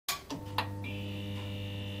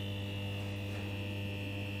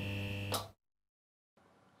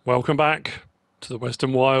Welcome back to the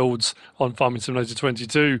Western Wilds on Farming Simulator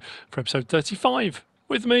 22 for episode 35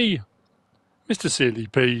 with me,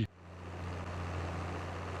 MrSealyp.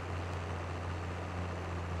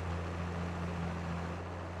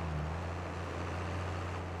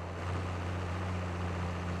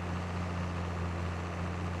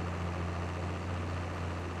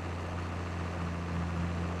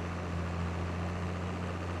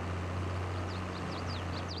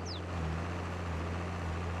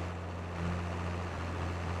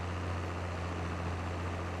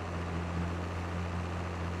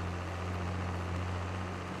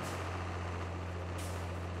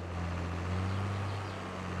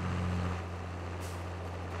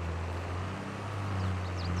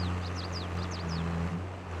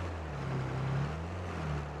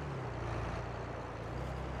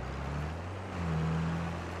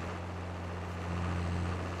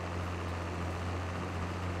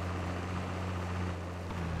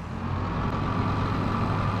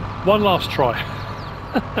 One last try.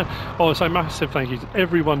 I want to say massive thank you to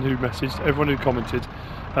everyone who messaged, everyone who commented.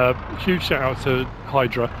 Huge shout out to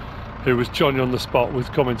Hydra, who was Johnny on the spot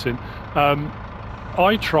with commenting.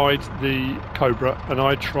 I tried the Cobra and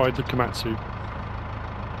I tried the Komatsu,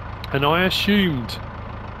 and I assumed,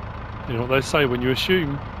 you know what they say, when you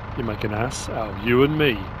assume, you make an ass out of you and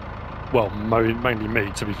me. Well, mainly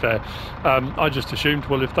me, to be fair. I just assumed,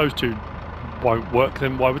 well, if those two won't work,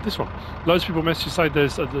 then why would this one? Loads of people message say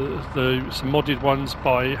there's some modded ones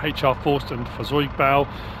by HR Forst and Fazoigbao,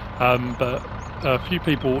 but a few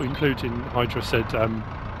people, including Hydra, said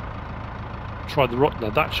try the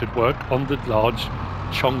Rotner. That should work on the large,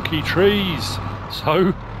 chunky trees.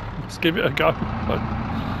 So let's give it a go.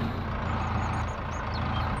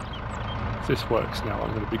 If this works now,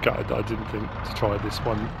 I'm going to be gutted. I didn't think to try this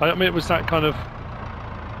one. I mean, it was that kind of.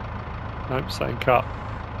 Nope, saying cut.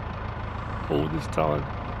 All this time.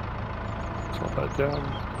 Drop that down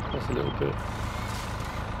just a little bit.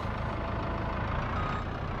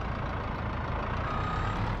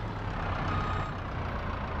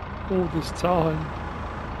 All this time.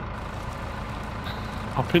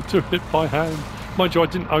 I've been doing it by hand. Mind you, I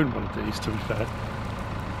didn't own one of these, to be fair.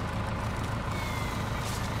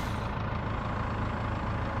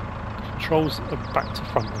 Controls are back to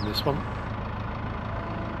front on this one.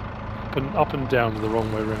 Up and down the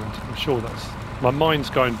wrong way around. I'm sure that's... My mind's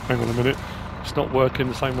going, hang on a minute, it's not working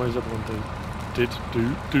the same way as everyone does.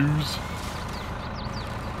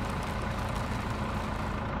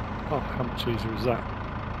 Oh, how much easier is that?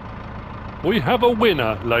 We have a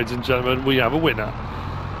winner, ladies and gentlemen, we have a winner.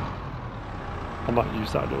 I might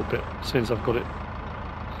use that a little bit, since I've got it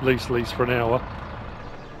lease for an hour.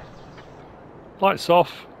 Lights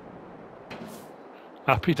off.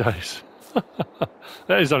 Happy days.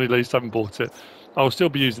 That is only leased, I haven't bought it. I'll still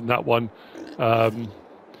be using that one. I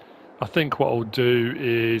think what I'll do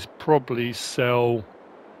is probably sell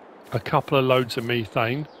a couple of loads of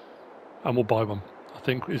methane and we'll buy one, I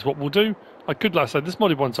think is what we'll do. I could, like I said, this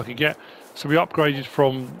modded ones I could get. So we upgraded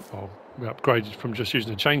from just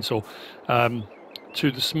using a chainsaw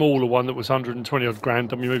to the smaller one that was 120 odd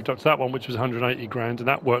grand, and we moved up to that one which was 180 grand, and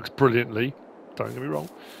that works brilliantly. Don't get me wrong.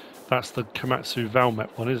 That's the Komatsu Valmet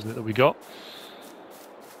one, isn't it, that we got?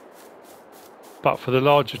 But for the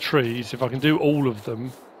larger trees, if I can do all of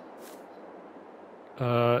them,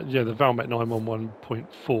 yeah, the Valmet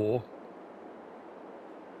 911.4,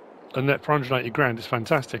 a net for 180 grand is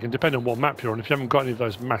fantastic. And depending on what map you're on, if you haven't got any of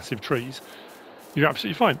those massive trees, you're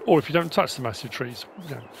absolutely fine. Or if you don't touch the massive trees.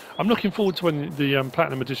 You know. I'm looking forward to when the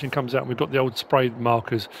Platinum Edition comes out and we've got the old spray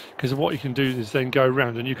markers, because what you can do is then go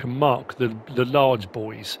around and you can mark the large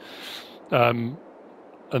boys.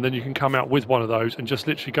 And then you can come out with one of those and just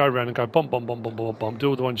literally go around and go bomb, bomb, bomb, bomb, bomb, bomb, do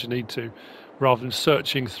all the ones you need to, rather than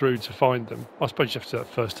searching through to find them. I suppose you have to do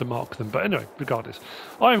that first to mark them. But anyway, regardless,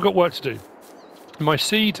 I have got work to do. My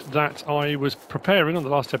seed that I was preparing on the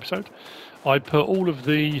last episode, I put all of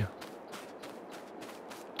the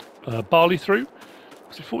barley through.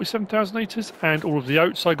 Was it 47,000 litres? And all of the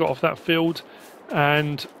oats I got off that field.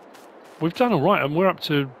 And we've done all right. And we're up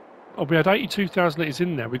to... Oh, we had 82,000 litres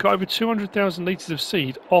in there. We got over 200,000 litres of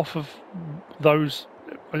seed off of those.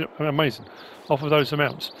 Amazing. Off of those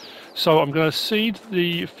amounts. So I'm going to seed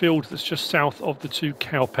the field that's just south of the two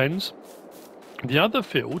cow pens. The other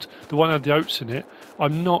field, the one that had the oats in it,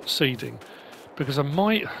 I'm not seeding because I'm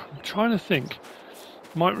trying to think,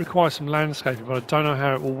 might require some landscaping, but I don't know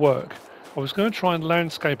how it will work. I was going to try and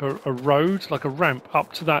landscape a road, like a ramp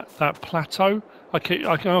up to that plateau.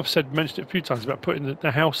 I've mentioned it a few times about putting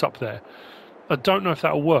the house up there. I don't know if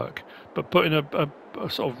that'll work, but putting a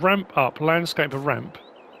sort of ramp up, landscape a ramp,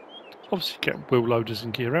 obviously get wheel loaders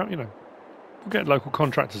and gear out, you know. we'll get local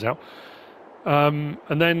contractors out, and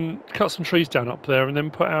then cut some trees down up there, and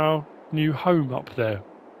then put our new home up there,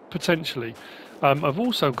 potentially. I've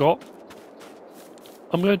also got.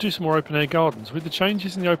 I'm going to do some more open air gardens. With the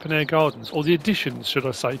changes in the open air gardens, or the additions, should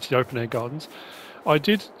I say, to the open air gardens, I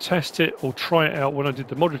did test it or try it out when I did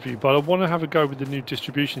the mod review, but I want to have a go with the new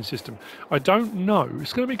distribution system. I don't know.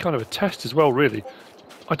 It's going to be kind of a test as well, really.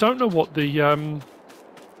 I don't know what the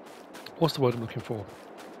what's the word I'm looking for?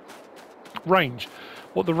 Range.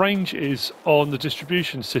 What the range is on the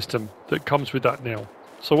distribution system that comes with that now.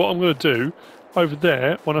 So what I'm going to do over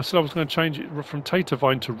there, when I said I was going to change it from tater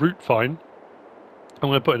vine to root vine, I'm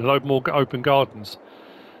going to put in a load more open gardens.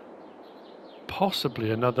 Possibly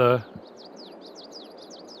another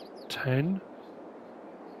 10.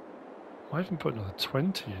 I even put another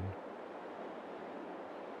 20 in.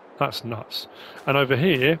 That's nuts. And over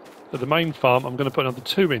here, at the main farm, I'm going to put another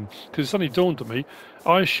 2 in. Because it's only dawned on me,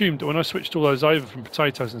 I assumed that when I switched all those over from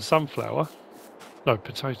potatoes and sunflower... No,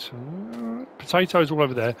 potatoes all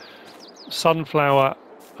over there. Sunflower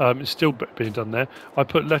is still being done there. I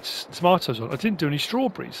put lettuce and tomatoes on. I didn't do any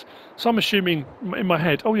strawberries. So I'm assuming in my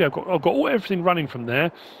head, oh yeah, I've got everything running from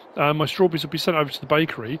there. My strawberries will be sent over to the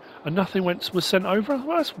bakery, and nothing was sent over.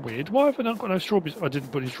 Well, that's weird. Why have I not got no strawberries? I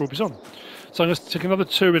didn't put any strawberries on. So I'm going to stick another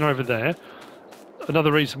 2 in over there.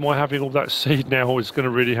 Another reason why having all that seed now is going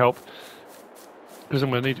to really help, because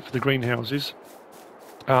I'm going to need it for the greenhouses.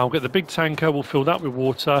 I'll get the big tanker. We'll fill that with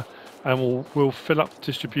water, and we'll fill up the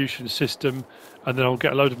distribution system, and then I'll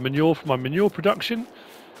get a load of manure for my manure production.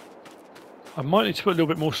 I might need to put a little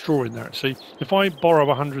bit more straw in there, actually. If I borrow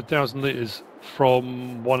 100,000 litres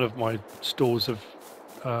from one of my stores of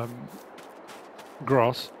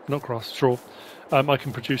straw, I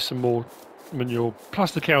can produce some more manure.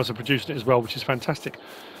 Plus the cows are producing it as well, which is fantastic.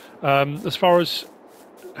 As far as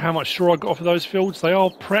how much straw I got off of those fields, they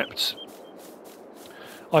are prepped.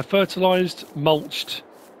 I fertilised, mulched,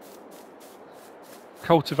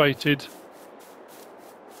 cultivated,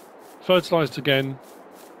 fertilised again,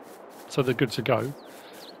 so they're good to go.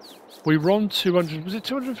 We were on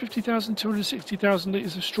 250,000, 260,000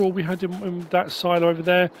 litres of straw we had in that silo over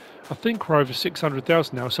there. I think we're over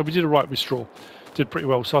 600,000 now, so we did all right with straw. Did pretty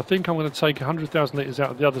well. So I think I'm going to take 100,000 litres out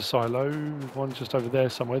of the other silo, one just over there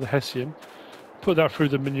somewhere, the Hessian, put that through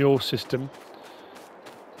the manure system,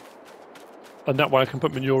 and that way I can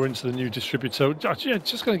put manure into the new distributor. Yeah,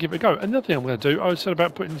 just going to give it a go. Another thing I'm going to do, I said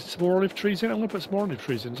about putting some more olive trees in. I'm going to put some more olive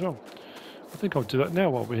trees in as well. I think I'll do that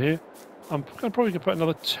now while we're here. I'm probably going to put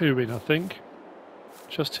another 2 in, I think.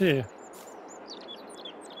 Just here.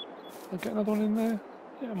 I'll get another one in there.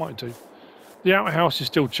 Yeah, I might do. The outhouse is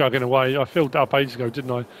still chugging away. I filled that up ages ago,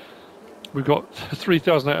 didn't I? We've got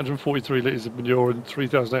 3,843 litres of manure and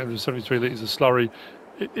 3,873 litres of slurry.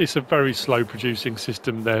 It's a very slow producing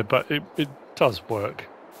system there, but it does work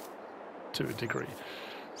to a degree.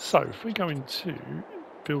 So if we go into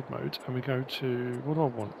build mode and we go to, what do I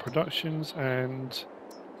want? Productions and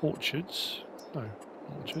orchards. No,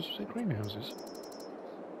 orchards, is it greenhouses?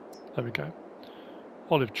 There we go.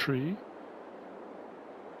 Olive tree.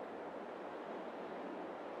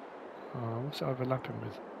 What's it overlapping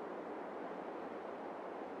with?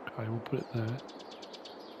 Okay, we'll put it there.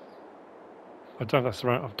 I don't know if that's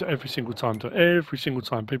right. I've done every single time.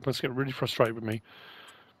 People must get really frustrated with me.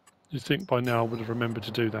 You'd think by now I would have remembered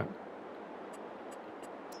to do that.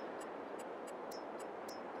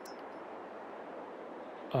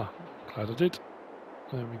 Ah, glad I did.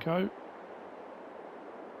 There we go.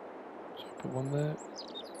 So I'll put one there.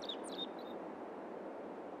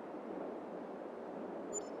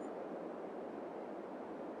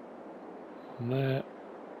 One there.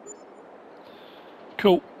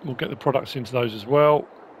 Cool. We'll get the products into those as well.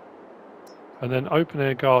 And then open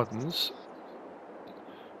air gardens.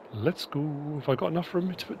 Let's go. Have I got enough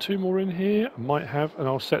room to put 2 more in here? I might have, and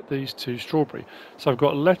I'll set these to strawberry. So I've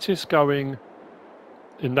got lettuce going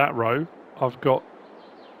in that row. I've got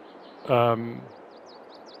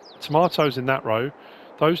tomatoes in that row.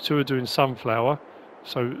 Those 2 are doing sunflower.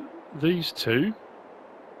 So these 2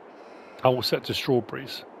 I will set to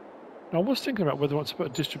strawberries. Now I was thinking about whether I want to put a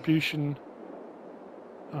distribution.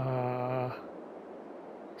 Go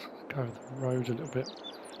over the road a little bit.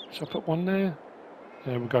 Should I put one there?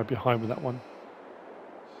 Yeah, we'll go behind with that one.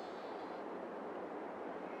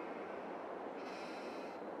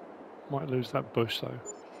 Might lose that bush though.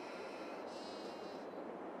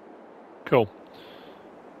 Cool.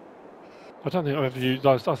 I don't think I've ever used,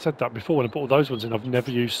 I said that before when I put all those ones in, I've never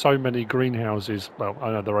used so many greenhouses. Well,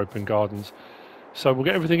 I know they're open gardens. So we'll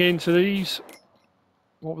get everything into these.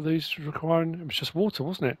 What were these requiring? It was just water,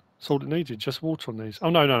 wasn't it? That's all it needed, just water on these. Oh,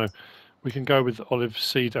 no. We can go with olive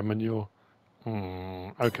seed and manure.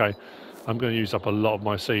 Okay, I'm going to use up a lot of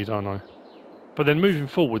my seed, aren't I? But then moving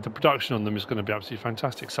forward, the production on them is going to be absolutely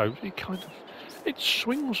fantastic. So it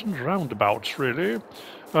swings and roundabouts, really.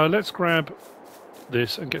 Let's grab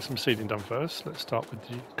this and get some seeding done first. Let's start with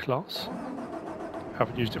the class.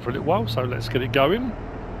 Haven't used it for a little while, so let's get it going.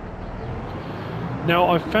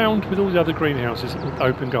 Now, I've found with all the other greenhouses,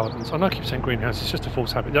 open gardens, and I keep saying greenhouses, it's just a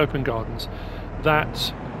false habit, the open gardens,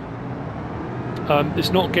 that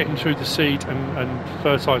it's not getting through the seed and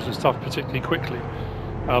fertiliser and stuff particularly quickly.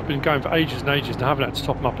 I've been going for ages and ages and I haven't had to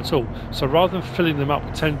top them up at all. So rather than filling them up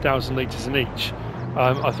with 10,000 litres in each,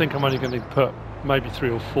 I think I'm only going to put maybe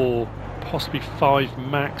 3 or 4, possibly 5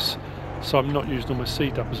 max. So I'm not using all my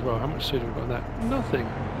seed up as well. How much seed have I got in that? Nothing.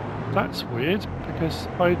 That's weird because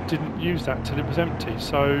I didn't use that till it was empty.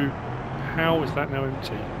 So how is that now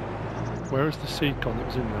empty? Where is the seed gone that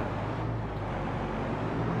was in that?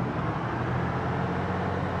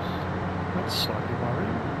 That's slightly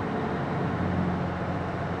worrying.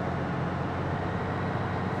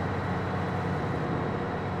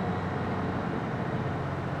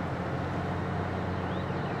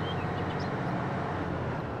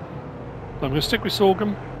 I'm going to stick with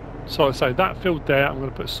sorghum. So I say that field there, I'm going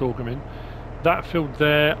to put sorghum in. That field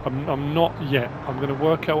there, I'm not yet. I'm going to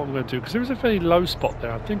work out what I'm going to do because there is a very low spot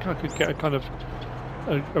there. I think I could get a kind of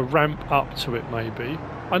a ramp up to it maybe.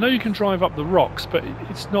 I know you can drive up the rocks, but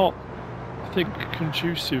it's not, I think,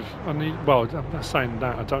 conducive. Well, I'm not saying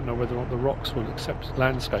that. I don't know whether or not the rocks will accept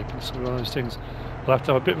landscaping. It's one of those things. I'll have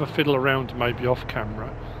to have a bit of a fiddle around maybe off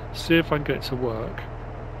camera, see if I can get it to work.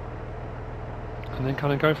 And then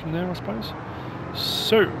kind of go from there, I suppose.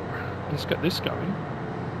 So, let's get this going.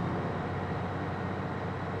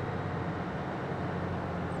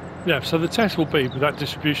 Yeah, so the test will be with that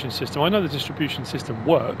distribution system. I know the distribution system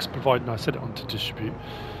works, providing I set it on to distribute.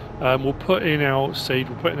 We'll put in our seed,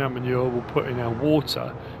 we'll put in our manure, we'll put in our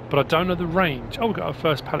water, but I don't know the range. Oh, we've got our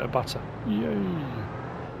first pallet of butter. Yay!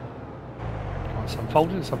 Right, so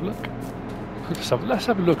unfolding, let's have a look. Let's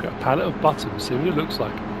have a look at a pallet of butter and see what it looks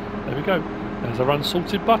like. There we go. There's our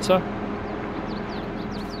unsalted butter.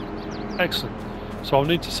 Excellent. So I'll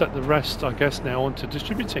need to set the rest, I guess, now onto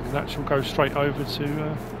distributing. And that shall go straight over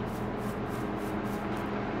to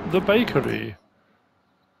the bakery.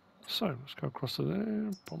 So let's go across to there.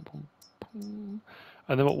 Boom, boom, boom.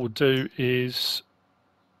 And then what we'll do is,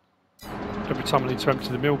 every time I need to empty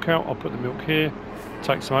the milk out, I'll put the milk here,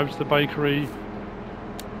 take some over to the bakery.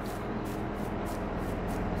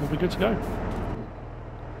 We'll be good to go.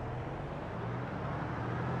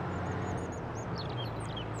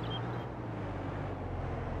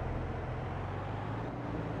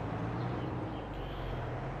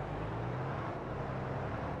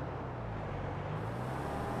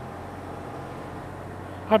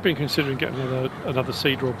 I've been considering getting another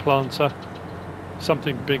seeder or planter,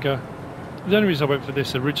 something bigger. The only reason I went for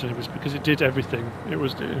this originally was because it did everything. It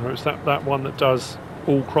was, it's that one that does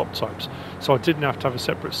all crop types. So I didn't have to have a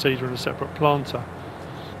separate seeder and a separate planter.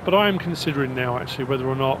 But I am considering now actually whether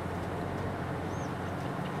or not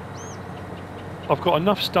I've got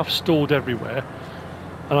enough stuff stored everywhere.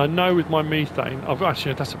 And I know with my methane,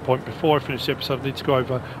 that's a point. Before I finish the episode, I need to go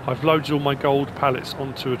over. I've loaded all my gold pallets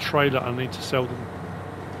onto a trailer. I need to sell them.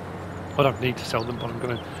 I don't need to sell them, but I'm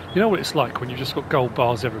going to... You know what it's like when you've just got gold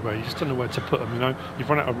bars everywhere. You just don't know where to put them, You've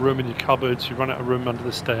run out of room in your cupboards. You've run out of room under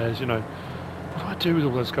the stairs, What do I do with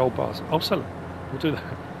all those gold bars? I'll sell them. We'll do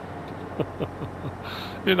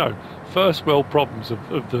that. First world problems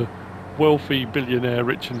of the wealthy, billionaire,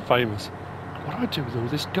 rich and famous. What do I do with all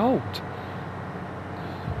this gold?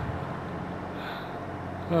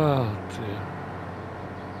 Oh, dear.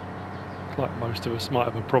 Like most of us might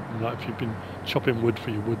have a problem, like if you've been chopping wood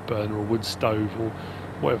for your wood burner or wood stove or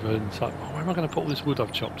whatever, and it's like, where am I going to put all this wood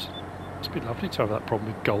I've chopped? Must be lovely to have that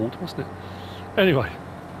problem with gold, wasn't it? Anyway,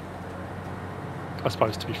 I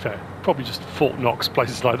suppose to be fair, probably just Fort Knox,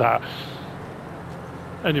 places like that.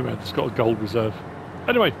 Anyway, it's got a gold reserve.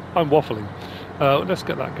 Anyway, I'm waffling. Let's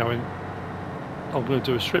get that going. I'm going to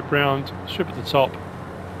do a strip round, strip at the top.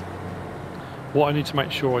 What I need to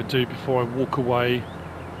make sure I do before I walk away,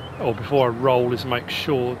 or before I roll, is make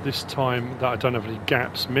sure this time that I don't have any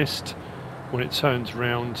gaps missed when it turns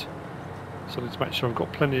round. So I need to make sure I've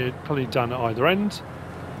got plenty done at either end.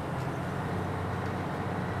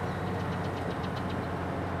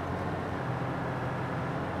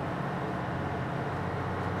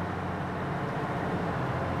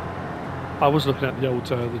 I was looking at the old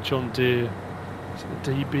the John Deere,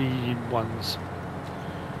 the DB ones.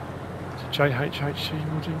 JHHC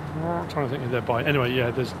model. I'm trying to think of their buy. Anyway,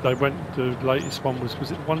 yeah, the latest one was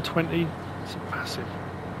it 120? It's massive.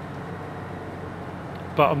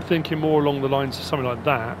 but I'm thinking more along the lines of something like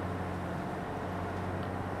that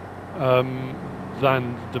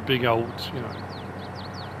than the big old, you know,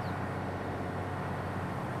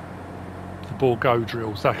 the bore go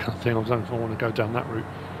drills, that kind of thing. I don't know if I want to go down that route.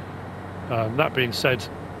 That being said,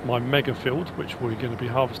 my mega field, which we're going to be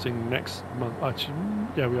harvesting next month, actually,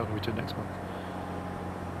 yeah, we are going to be doing next month.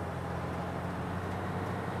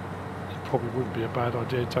 It probably wouldn't be a bad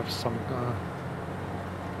idea to have some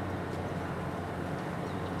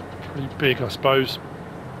pretty big, I suppose.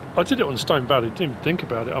 I did it on Stone Valley, didn't even think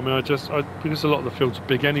about it. I mean, because a lot of the fields are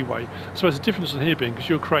big anyway. So there's a difference in here being, because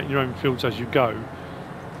you're creating your own fields as you go.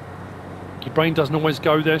 Your brain doesn't always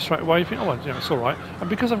go there straight away. You think, oh, well, you know, it's all right. And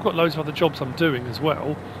because I've got loads of other jobs I'm doing as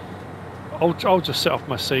well, I'll just set off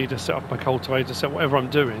my seed, set off my cultivator, set whatever I'm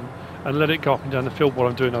doing, and let it go up and down the field while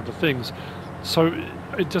I'm doing other things. So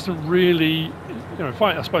it doesn't really, you know,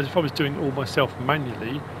 I suppose if I was doing it all myself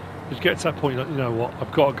manually, you'd get to that point, like, you know what,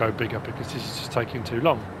 I've got to go bigger because this is just taking too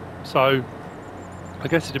long. So I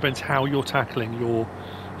guess it depends how you're tackling your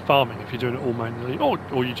farming, if you're doing it all manually,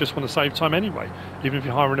 or you just want to save time anyway. Even if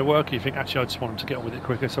you're hiring a worker, you think, actually, I just want them to get on with it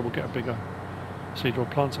quicker, so we'll get a bigger seed or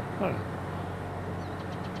planter. I don't know.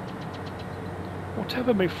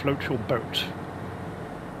 Whatever may float your boat.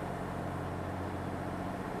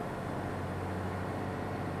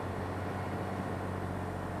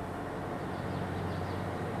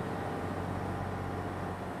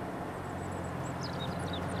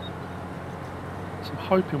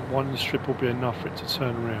 Hoping one strip will be enough for it to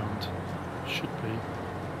turn around. Should be.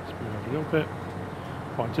 Let's move over a little bit.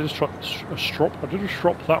 Right, I did a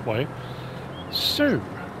strop that way. So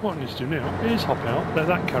what I need to do now is hop out, let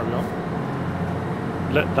that carry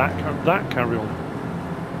on. Let that carry on.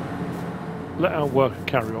 Let our worker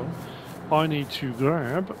carry on. I need to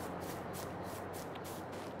grab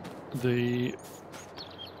the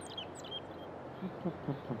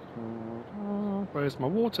where's my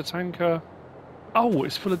water tanker? Oh,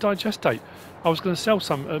 it's full of digestate. I was going to sell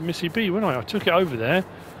some at Missy B, wasn't I? I took it over there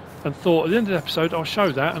and thought at the end of the episode I'll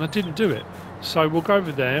show that, and I didn't do it. So we'll go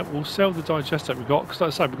over there, we'll sell the digestate we've got, because like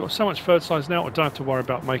I say, we've got so much fertiliser now, I don't have to worry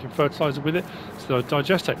about making fertiliser with it. So the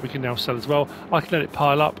digestate we can now sell as well. I can let it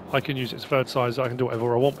pile up, I can use it as fertiliser, I can do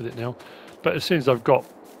whatever I want with it now. But as soon as I've got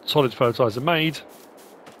solid fertiliser made,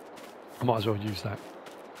 I might as well use that.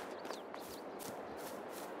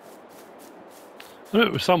 I knew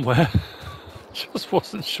it was somewhere. Just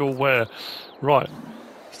wasn't sure where. Right,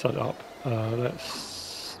 start it up.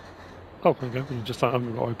 Let's. Oh, there we go. You just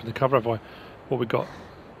haven't got to open the cover, have I? What we got?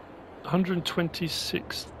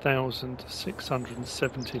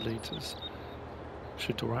 126,670 litres.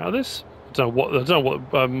 Should do right out of this. I don't know what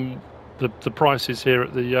the price is here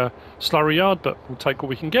at the slurry yard, but we'll take what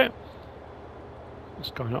we can get.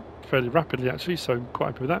 It's going up fairly rapidly actually, so I'm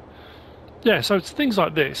quite happy with that. Yeah, so it's things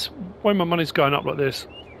like this. When my money's going up like this.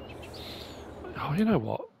 Oh, you know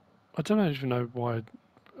what? I don't even know why.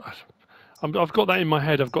 I've got that in my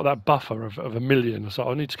head. I've got that buffer of 1 million. So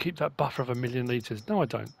I need to keep that buffer of 1 million litres. No, I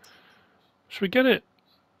don't. Should we get it?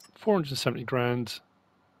 470 grand.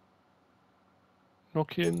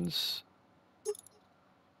 Knock-ins.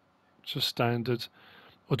 Just standard.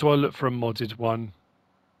 Or do I look for a modded one?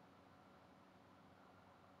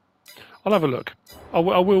 I'll have a look. I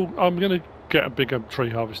will. I'm going to get a bigger tree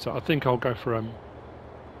harvester. I think I'll go for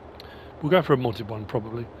we'll go for a modded one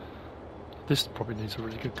probably. This probably needs a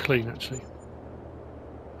really good clean actually.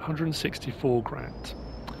 164 grand.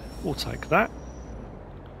 We'll take that.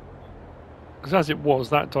 Because as it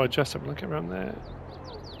was, that digester, look around there.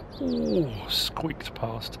 Oh, squeaked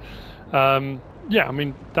past. Yeah, I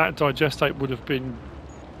mean, that digestate would have been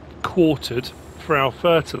quartered for our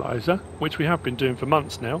fertiliser, which we have been doing for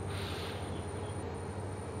months now.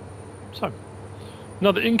 So,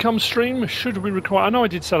 another income stream, should we require... I know I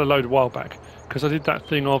did sell a load a while back, because I did that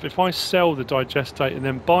thing of, if I sell the digestate and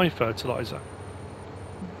then buy fertiliser,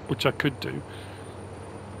 which I could do,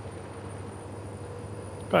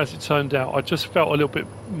 but as it turned out, I just felt a little bit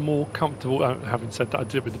more comfortable, having said that I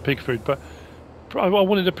did with the pig food, but I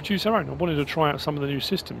wanted to produce our own. I wanted to try out some of the new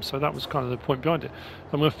systems, so that was kind of the point behind it.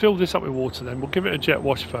 I'm going to fill this up with water then. We'll give it a jet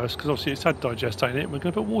wash first, because obviously it's had digestate in it, and we're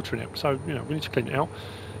going to put water in it, so you know we need to clean it out.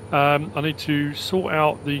 I need to sort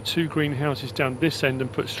out the 2 greenhouses down this end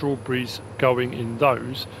and put strawberries going in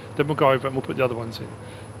those. Then we'll go over and we'll put the other ones in.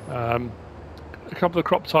 A couple of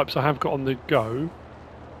crop types I have got on the go.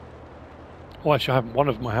 Well, actually I haven't. One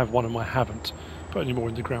of them I have, one of them I haven't put any more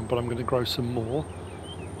in the ground, but I'm going to grow some more.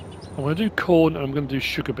 I'm going to do corn and I'm going to do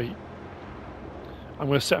sugar beet. I'm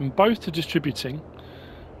going to set them both to distributing.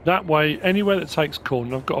 That way, anywhere that takes corn,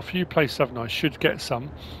 and I've got a few places haven't I, should get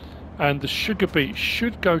some. and the sugar beet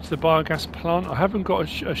should go to the biogas plant. I haven't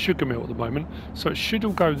got a sugar mill at the moment, so it should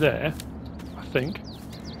all go there, I think.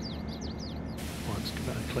 Right, let's get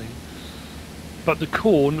that clean. But the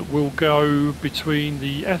corn will go between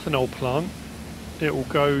the ethanol plant. It will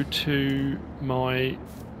go to my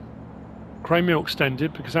grain mill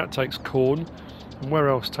extended, because that takes corn. And where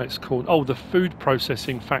else takes corn? Oh, the food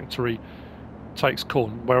processing factory takes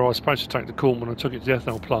corn, where I was supposed to take the corn when I took it to the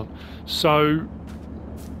ethanol plant. So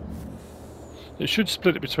it should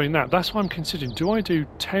split it between that. That's why I'm considering, do I do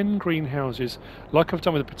 10 greenhouses like I've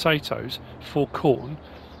done with the potatoes for corn,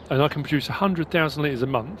 and I can produce 100,000 litres a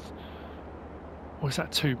month, or is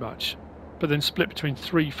that too much? But then split between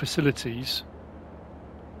 3 facilities,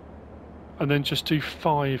 and then just do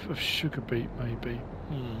 5 of sugar beet maybe.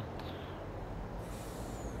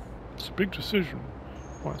 It's a big decision.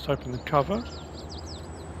 Right, let's open the cover.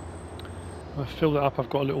 I fill that up. I've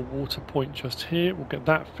got a little water point just here. We'll get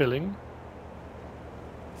that filling.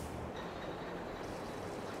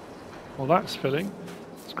 While that's filling,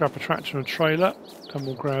 let's grab a tractor and a trailer, and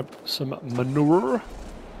we'll grab some manure.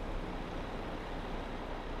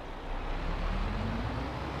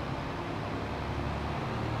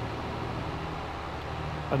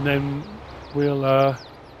 And then we'll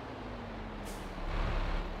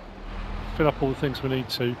fill up all the things we need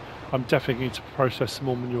to. I'm definitely going to process some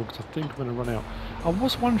more manure because I think I'm going to run out. I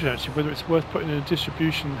was wondering actually whether it's worth putting in a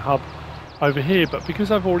distribution hub over here, but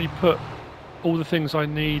because I've already put all the things I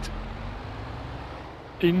need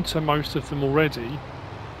into most of them already,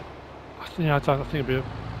 I think it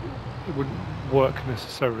wouldn't work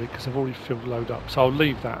necessarily because I've already filled the load up. So I'll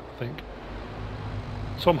leave that, I think.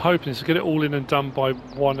 So I'm hoping is to get it all in and done by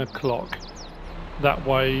 1 o'clock. That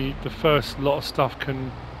way the first lot of stuff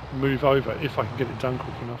can move over if I can get it done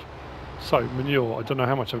quick enough. So manure, I don't know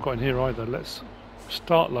how much I've got in here either. Let's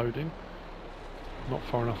start loading. Not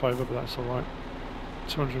far enough over, but that's alright.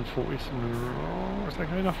 240. Is that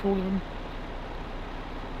good enough for all of them?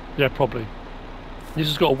 Yeah, probably. This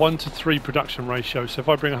has got a 1 to 3 production ratio, so if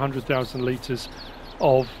I bring 100,000 litres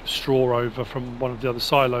of straw over from one of the other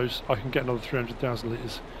silos, I can get another 300,000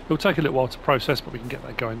 litres. It'll take a little while to process, but we can get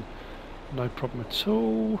that going. No problem at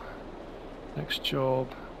all. Next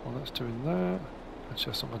job. Well, that's doing that.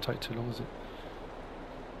 Actually, that's not going to take too long, is it?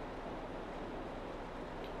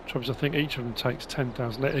 Trouble is, I think each of them takes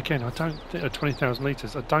 10,000 litres. Again, I don't think 20,000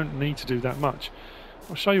 litres. I don't need to do that much.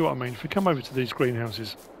 I'll show you what I mean. If we come over to these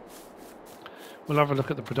greenhouses, we'll have a look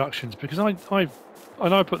at the productions, because I know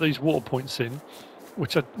I put these water points in,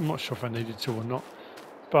 which I'm not sure if I needed to or not.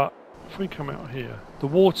 But if we come out here, the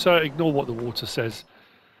water, ignore what the water says.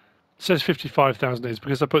 It says 55,000 litres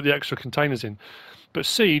because I put the extra containers in. But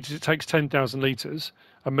seeds, it takes 10,000 litres,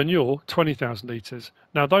 and manure, 20,000 litres.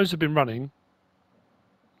 Now, those have been running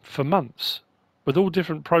for months with all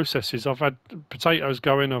different processes. I've had potatoes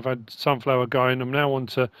going, I've had sunflower going, I'm now on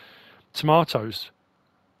to tomatoes.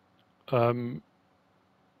 Whatever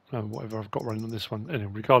I've got running on this one,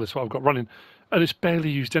 anyway, regardless of what I've got running, and it's barely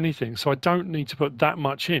used anything, so I don't need to put that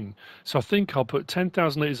much in. So I think I'll put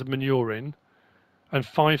 10,000 litres of manure in, and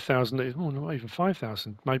 5,000 litres, oh, not even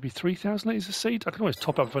 5,000, maybe 3,000 litres of seed. I can always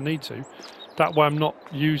top up if I need to. That way I'm not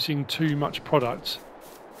using too much product.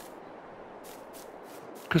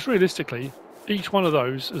 Because realistically, each one of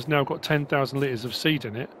those has now got 10,000 litres of seed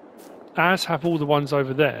in it, as have all the ones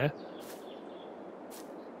over there,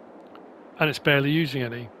 and it's barely using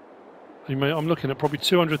any. I'm looking at probably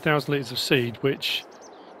 200,000 litres of seed, which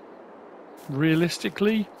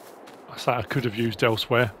realistically, I say I could have used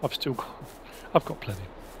elsewhere. I've got plenty.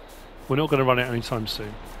 We're not going to run out anytime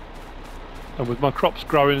soon. And with my crops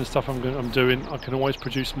growing and stuff I'm doing, I can always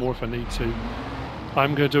produce more if I need to.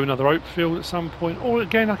 I'm going to do another oat field at some point, or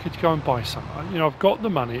again I could go and buy some. You know, I've got the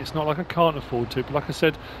money. It's not like I can't afford to, but like I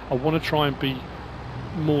said, I want to try and be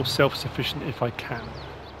more self-sufficient if I can.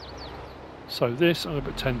 So this, I'm going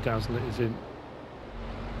to put 10,000 litres in.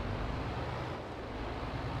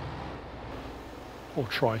 Or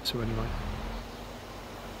try to anyway.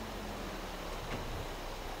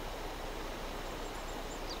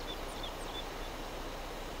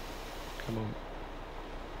 Come on.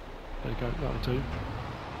 There you go, that'll do.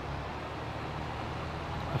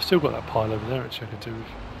 I've still got that pile over there actually I could do with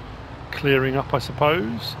clearing up, I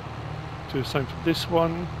suppose. Do the same for this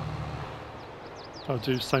one. I'll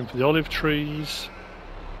do the same for the olive trees.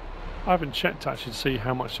 I haven't checked actually to see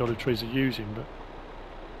how much the olive trees are using, but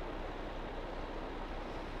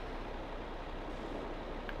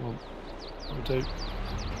come on, that'll do.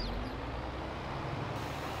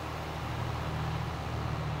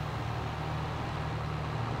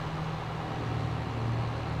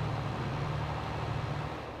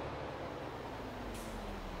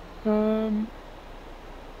 Okay.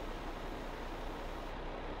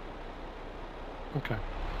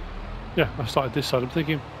 Yeah, I started this side. I'm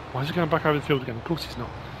thinking, why is he going back over the field again? Of course he's not.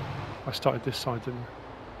 I started this side, didn't I?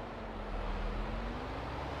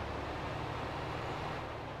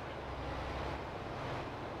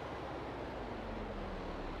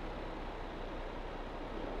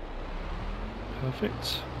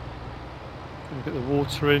 Perfect. Get the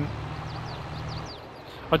water in.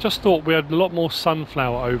 I just thought we had a lot more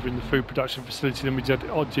sunflower over in the food production facility than we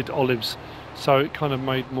did olives, so it kind of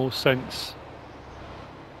made more sense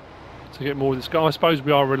to get more of this. I suppose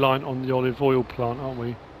we are reliant on the olive oil plant, aren't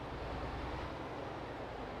we?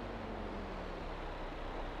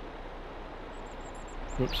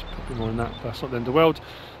 Whoops, put a bit more in that. That's not the end of the world.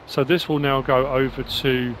 So this will now go over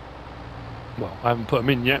to, well, I haven't put them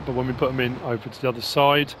in yet, but when we put them in, over to the other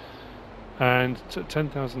side. And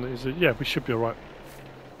 10,000 is it? Yeah, we should be all right.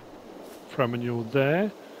 Throw manure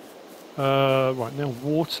there. Right, now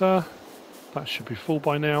water. That should be full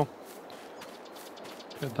by now.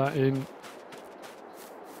 Get that in.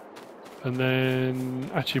 And then,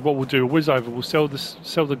 actually, what we'll do, a whiz over, we'll sell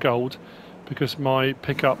the gold, because my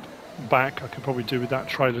pickup back I could probably do with that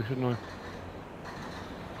trailer, couldn't I?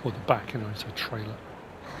 Or the back, you know, it's a trailer.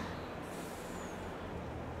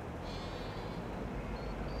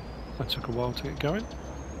 That took a while to get going.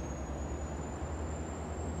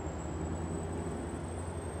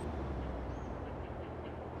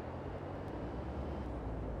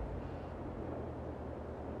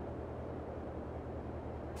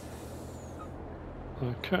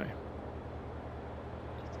 Okay.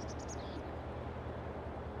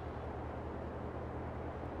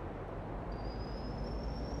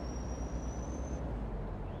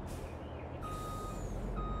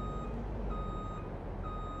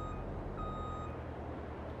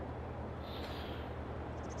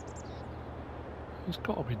 It's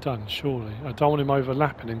got to be done, surely. I don't want him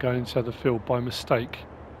overlapping and going into the field by mistake.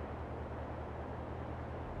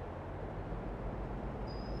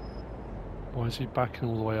 Why is he backing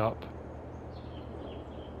all the way up?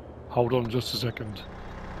 Hold on just a second.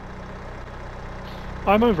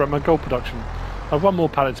 I'm over at my gold production. I've one more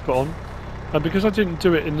pallet to put on. And because I didn't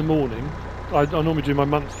do it in the morning, I normally do my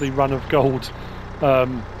monthly run of gold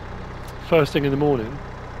first thing in the morning.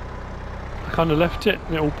 I kind of left it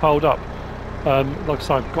and it all piled up. Like I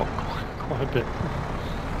said, I've got quite a bit.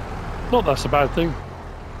 Not that's a bad thing.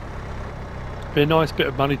 Be a nice bit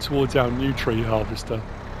of money towards our new tree harvester.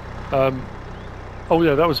 Oh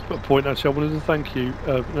yeah, that was a point actually. I wanted to thank you.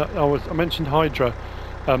 I mentioned Hydra.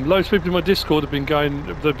 Loads of people in my Discord have been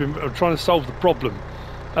they've been trying to solve the problem.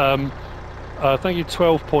 Thank you,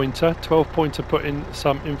 12 Pointer. 12 Pointer put in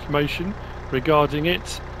some information regarding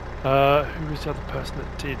it. Who was the other person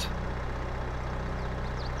that did?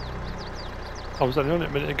 I was only on it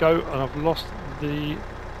a minute ago and I've lost the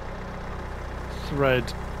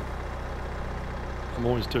thread. I'm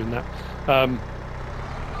always doing that.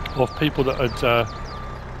 Of people that had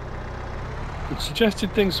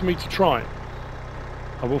suggested things for me to try.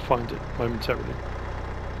 I will find it momentarily.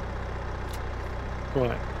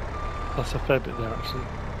 Right, that's a fair bit there actually.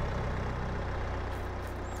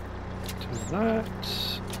 Do that,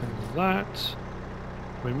 and that.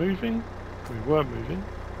 We're moving. We were moving.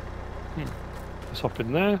 Let's hop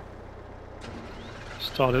in there.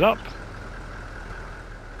 Start it up.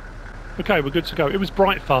 Okay, we're good to go. It was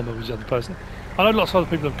Bright Farmer was the other person. I know lots of other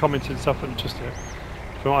people have commented and stuff, and just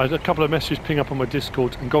I had a couple of messages ping up on my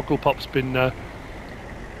Discord, and Goggle-Pop's been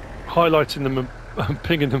highlighting them and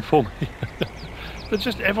pinging them for me. They're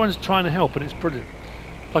just everyone's trying to help, and it's brilliant.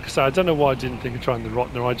 Like I say, I don't know why I didn't think of trying the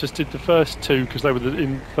Rotner. I just did the first two because they were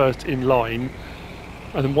first in line,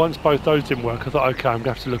 and then once both those didn't work, I thought, okay, I'm going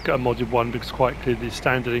to have to look at a modded one because quite clearly the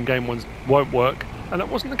standard in-game ones won't work, and that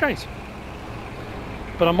wasn't the case.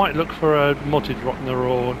 But I might look for a modded Rotner,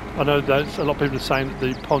 or I know there's a lot of people are saying that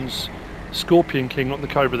the Pond's Scorpion King, not the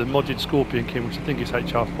Cobra, the modded Scorpion King, which I think is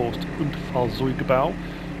HR Forced und Fallzeugbau,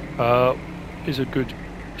 is a good,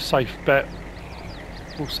 safe bet.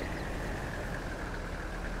 We'll see.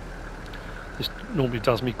 This normally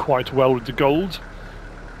does me quite well with the gold.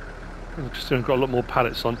 I've still got a lot more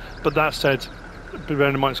pallets on. But that said,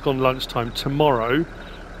 bearing in mind it's gone lunchtime, tomorrow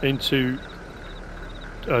into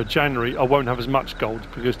January I won't have as much gold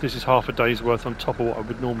because this is half a day's worth on top of what I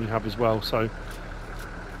would normally have as well. So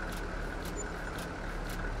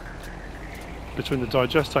between the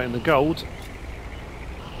digestate and the gold,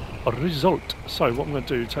 a result. So what I'm going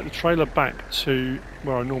to do, take the trailer back to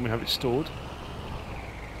where I normally have it stored.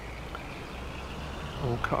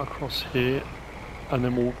 I'll cut across here and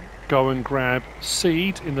then we'll go and grab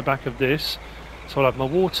seed in the back of this. So I'll have my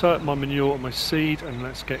water, my manure and my seed, and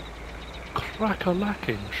let's get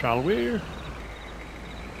crack-a-lacking, shall we?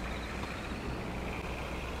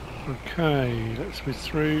 Okay, let's whiz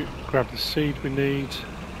through, grab the seed we need.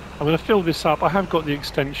 I'm going to fill this up. I have got the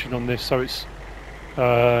extension on this, so it's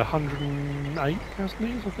 108,000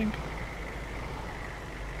 litres, I think.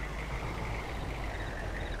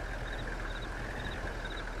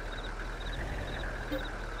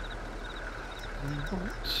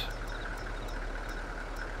 Right.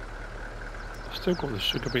 I've still got the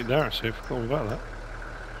sugar beet there, actually. I forgot all about that.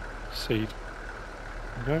 Seed.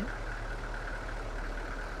 Okay.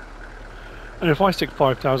 And if I stick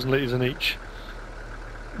 5,000 litres in each,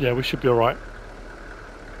 yeah, we should be alright.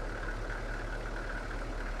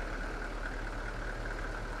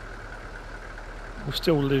 Will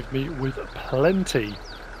still leave me with plenty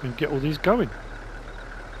and get all these going.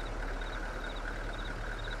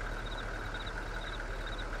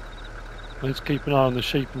 I need to keep an eye on the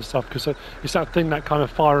sheep and stuff, because it's that thing, that kind of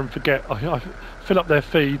fire and forget. I fill up their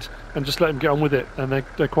feed and just let them get on with it, and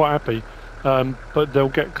they're quite happy. But they'll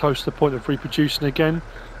get close to the point of reproducing again.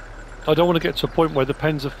 I don't want to get to a point where the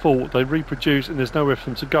pens are full, they reproduce and there's nowhere for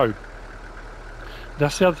them to go.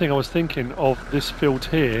 That's the other thing I was thinking of this field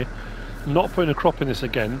here, not putting a crop in this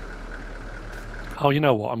again. Oh, you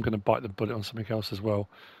know what, I'm going to bite the bullet on something else as well.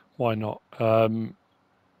 Why not?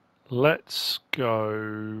 Let's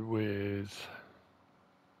go with...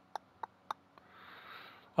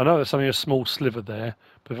 I know there's only a small sliver there,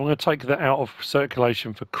 but if I'm going to take that out of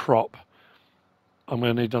circulation for crop, I'm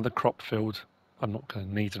going to need another crop field. I'm not going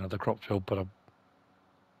to need another crop field, but I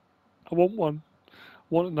want one. I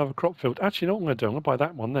want another crop field. Actually, you know what I'm going to do? I'm going to buy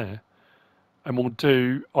that one there, and we'll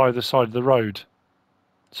do either side of the road,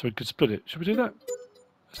 so we could split it. Should we do that?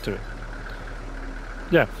 Let's do it.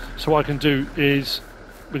 Yeah, so what I can do is,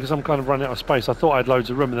 because I'm kind of running out of space, I thought I had loads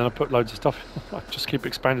of room and then I put loads of stuff in. I just keep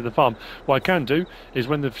expanding the farm. What I can do is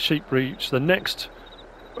when the sheep reach the next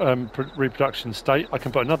reproduction state, I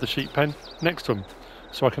can put another sheep pen next to them.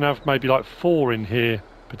 So I can have maybe like 4 in here,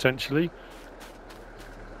 potentially.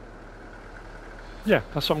 Yeah,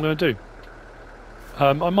 that's what I'm going to do.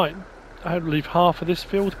 I might leave half of this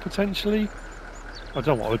field, potentially. I don't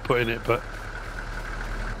know what I would put in it, but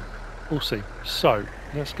we'll see. So,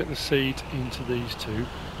 let's get the seed into these two.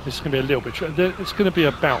 This is going to be a little bit... It's going to be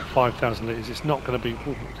about 5,000 litres. It's not going to be...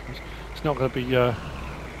 It's not going to be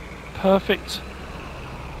perfect.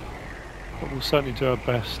 But we'll certainly do our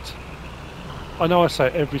best. I know I say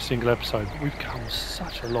it every single episode, but we've come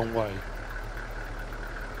such a long way.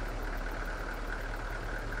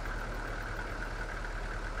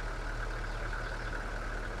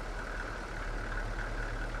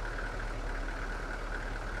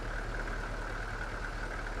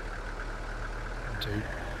 Do.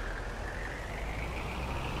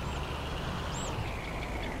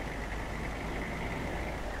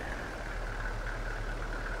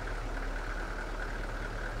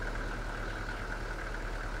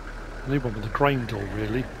 I need one with the grain door,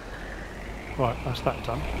 really. Right, that's that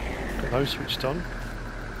done. Got those switched on.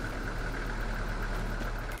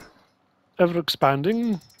 Ever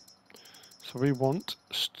expanding. So we want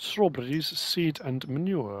strawberries, seed and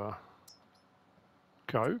manure.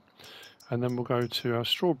 Go. And then we'll go to our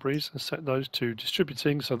strawberries and set those to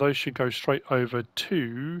distributing. So those should go straight over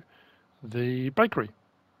to the bakery.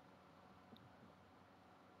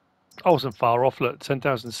 I wasn't far off. Look,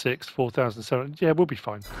 10,006, 4,007. Yeah, we'll be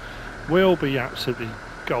fine. We'll be absolutely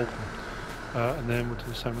golden. And then we'll do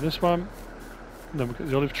the same with this one. And then we'll get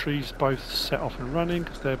the olive trees both set off and running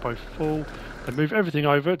because they're both full. Then move everything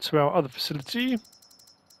over to our other facility.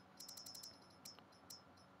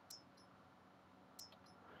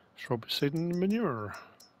 Strawberry seed and manure.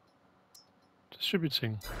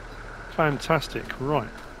 Distributing. Fantastic. Right.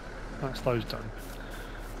 That's those done.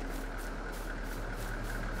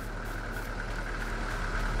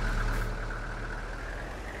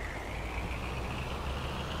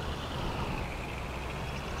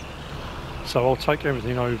 So I'll take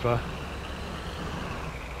everything over.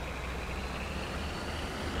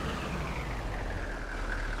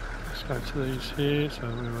 Let's go to these here. So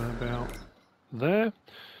we're about there.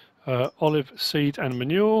 Olive seed and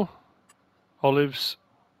manure. Olives.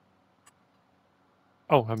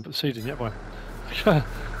 Oh, I haven't put the seed in yet, have I?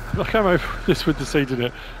 I came over this with the seed in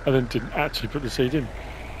it and then didn't actually put the seed in.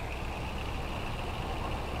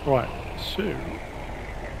 Right, so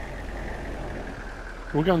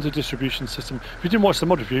we'll go into the distribution system. If you didn't watch the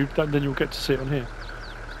mod review, then you'll get to see it on here.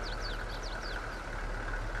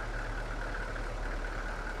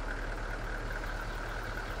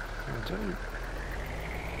 Do.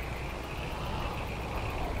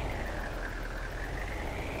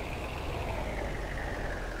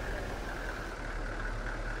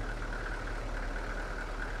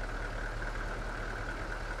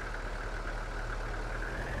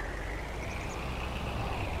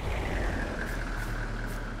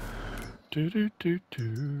 Do do do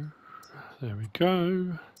do. There we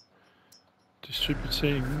go.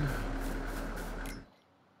 Distributing.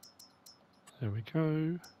 There we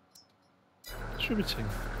go. Distributing.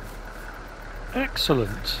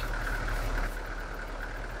 Excellent.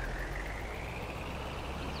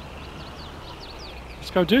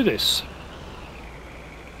 Let's go do this.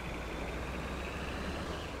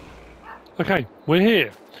 Okay, we're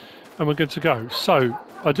here and we're good to go. So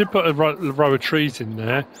I did put a row of trees in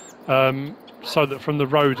there so that from the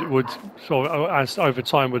road it would sort of, as over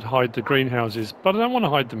time, would hide the greenhouses, but I don't want to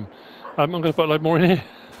hide them. I'm going to put a load more in here.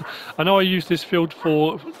 I know I used this field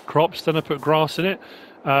for crops, then I put grass in it.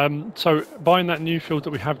 So buying that new field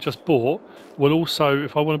that we have just bought will also,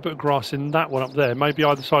 if I want to put grass in that one up there, maybe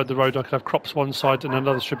either side of the road I could have crops one side and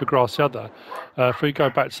another strip of grass the other. If we go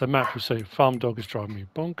back to the map, we'll see farm dog is driving me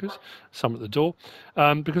bonkers. Some at the door.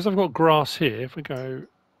 Because I've got grass here, if we go,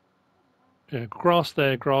 yeah, grass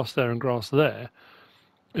there, and grass there.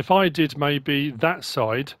 If I did maybe that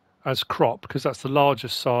side as crop, because that's the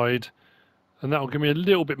largest side, and that will give me a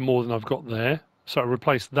little bit more than I've got there, so I'll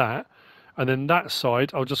replace that. And then that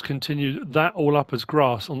side, I'll just continue that all up as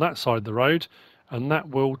grass on that side of the road, and that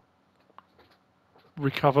will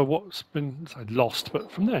recover what's been lost.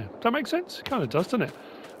 But from there, does that make sense? It kind of does, doesn't it?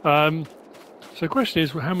 So the question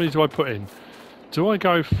is, how many do I put in? Do I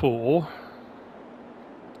go for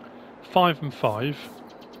 5 and 5?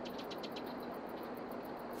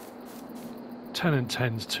 10 and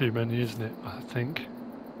 10's too many, isn't it? I think.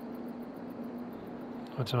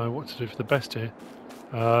 I don't know what to do for the best here.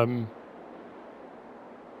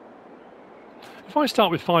 If I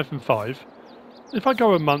start with 5 and 5, if I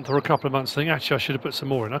go a month or a couple of months, think actually I should have put some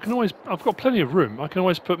more in. I can always, I've got plenty of room. I can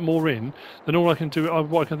always put more in. Then all I can do,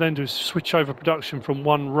 what I can then do is switch over production from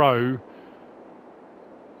one row.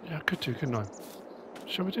 Yeah, I could do, couldn't I?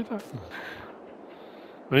 Shall we do that?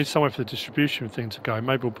 I need somewhere for the distribution thing to go.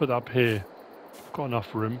 Maybe we'll put that up here. I've got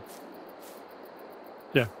enough room.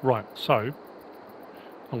 Yeah, right. So I'm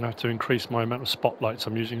going to have to increase my amount of spotlights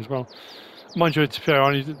I'm using as well. Mind you, to be fair, I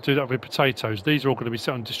only do that with potatoes. These are all going to be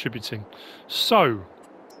set on distributing. So,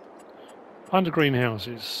 under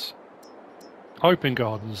greenhouses, open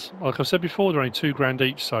gardens. Like I said before, they're only £2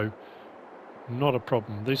 each, so not a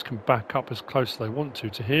problem. These can back up as close as they want to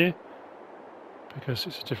here, because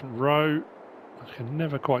it's a different row. I can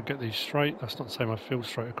never quite get these straight. That's not saying I feel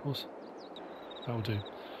straight, of course. That'll do.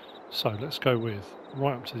 So let's go with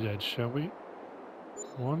right up to the edge, shall we?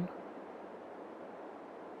 1.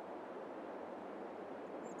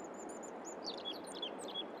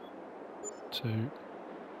 2,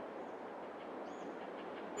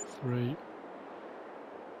 3,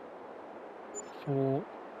 4.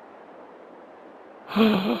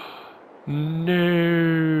 No!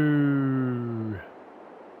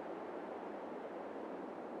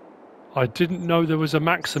 I didn't know there was a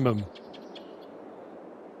maximum,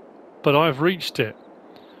 but I've reached it,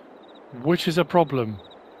 which is a problem,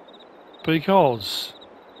 because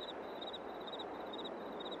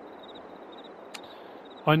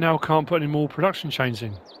I now can't put any more production chains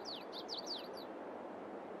in.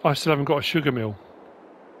 I still haven't got a sugar mill.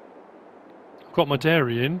 I've got my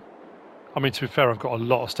dairy in. I mean, to be fair, I've got a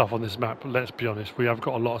lot of stuff on this map, but let's be honest, we have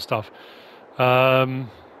got a lot of stuff. Oh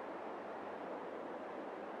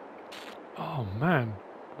man,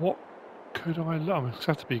 what could I... I'm going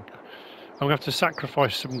to have to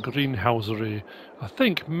sacrifice some greenhousery. I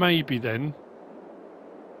think maybe then,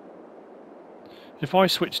 if I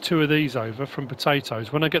switch 2 of these over from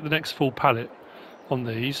potatoes, when I get the next full pallet on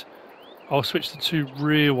these, I'll switch the 2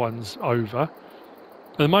 rear ones over.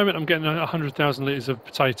 At the moment, I'm getting 100,000 litres of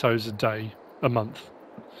potatoes a day, a month.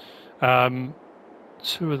 2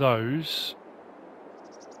 of those.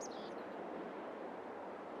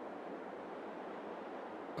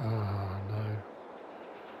 Oh no.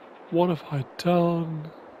 What have I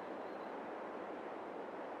done?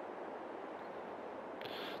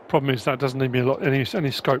 Problem is that doesn't leave me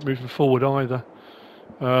any scope moving forward either.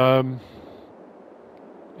 I'm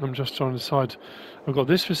just trying to decide. I've got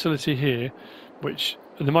this facility here, which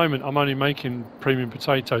at the moment I'm only making premium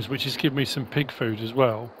potatoes, which is giving me some pig food as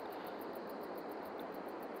well.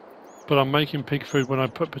 But I'm making pig food when I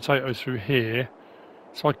put potatoes through here,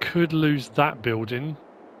 so I could lose that building.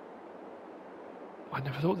 I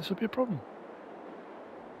never thought this would be a problem.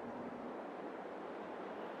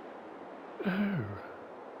 Oh.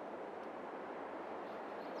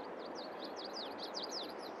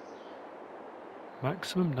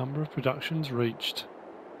 Maximum number of productions reached.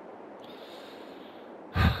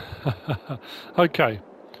 Okay,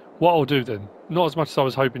 what I'll do then, not as much as I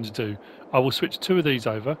was hoping to do, I will switch 2 of these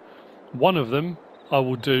over. One of them I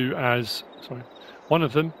will do as, one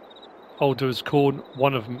of them I'll do as corn.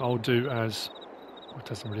 One of them I'll do as... Well, it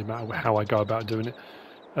doesn't really matter how I go about doing it.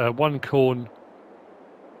 One corn,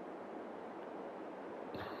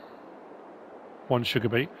 one sugar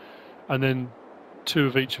beet, and then 2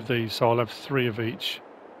 of each of these, so I'll have 3 of each.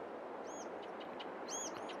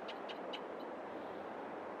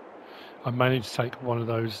 I may need to take one of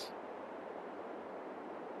those.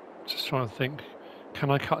 Just trying to think,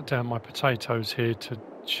 can I cut down my potatoes here to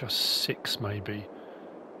just 6 maybe?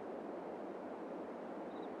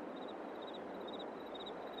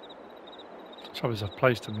 Trouble is I've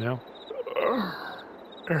placed them now.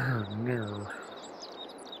 No.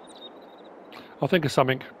 I'll think of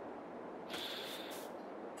something.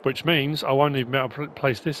 Which means I won't even be able to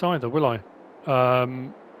place this either, will I?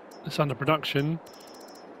 It's under production.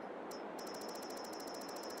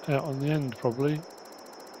 Out on the end, probably.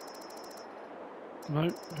 No,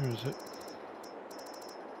 who is it?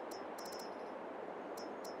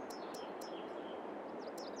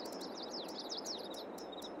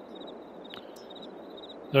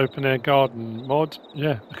 The open air garden mod.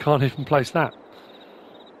 Yeah, I can't even place that.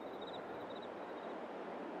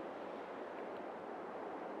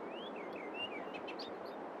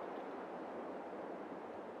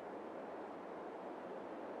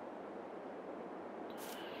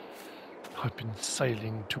 I've been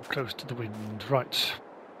sailing too close to the wind. Right.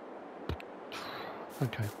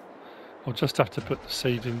 Okay. I'll just have to put the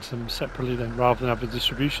seed into them separately then, rather than have a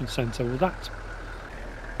distribution centre with that.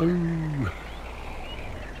 Ooh.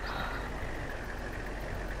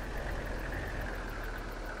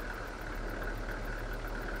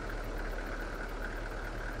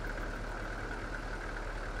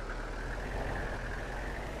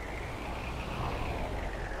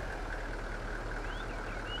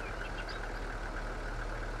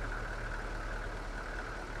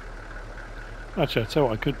 Actually, I'll tell you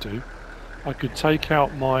what I could do. I could take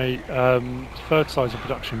out my fertiliser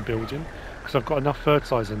production building, because I've got enough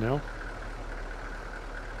fertiliser now.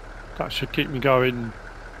 That should keep me going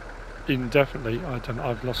indefinitely. I don't know,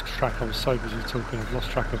 I've lost track. I was so busy talking, I've lost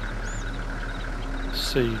track of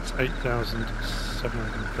seeds.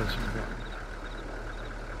 8,731.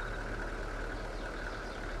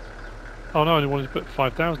 Oh no, I only wanted to put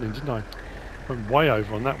 5,000 in, didn't I? Went way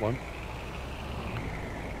over on that one.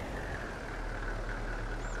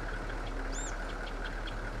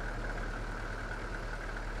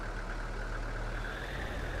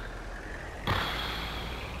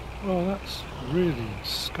 Well, that's really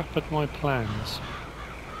scuppered my plans.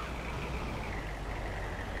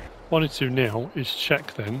 What I need to do now is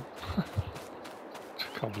check then. I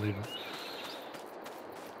can't believe it.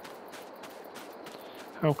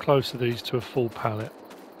 How close are these to a full pallet?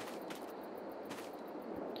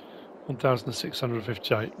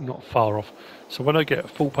 1,658, not far off. So when I get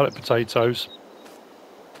full pallet potatoes,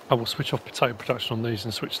 I will switch off potato production on these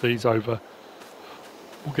and switch these over.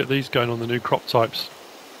 We'll get these going on the new crop types.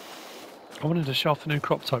 I wanted to show off the new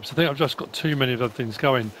crop types. I think I've just got too many of those things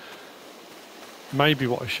going. Maybe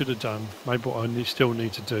what I should have done, maybe what I still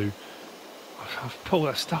need to do. I've put all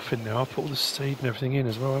that stuff in now. I've put all the seed and everything in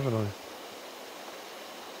as well, haven't I?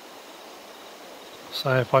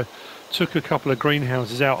 So if I took a couple of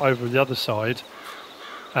greenhouses out over the other side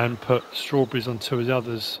and put strawberries on 2 of the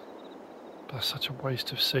others, that's such a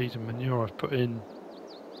waste of seed and manure I've put in.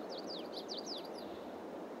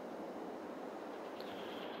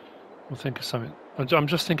 I'll think of something. I'm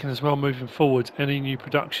just thinking as well, moving forward, any new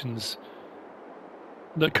productions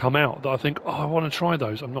that come out that I think, oh, I want to try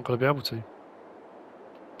those, I'm not going to be able to.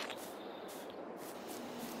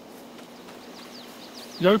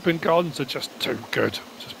 The open gardens are just too good.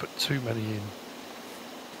 Just put too many in.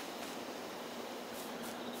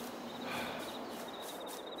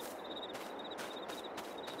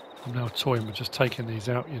 I'm now toying with just taking these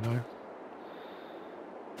out, you know,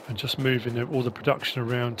 and just moving all the production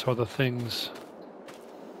around to other things,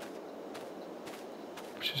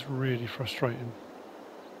 which is really frustrating.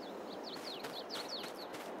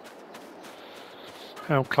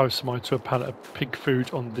 How close am I to a pallet of pig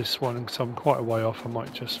food on this one? Because I'm quite a way off. I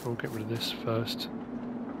might just, we'll get rid of this first.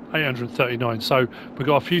 839. So we've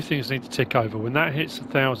got a few things I need to tick over. When that hits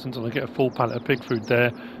 1,000 and I get a full pallet of pig food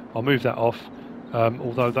there, I'll move that off.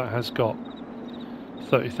 Although that has got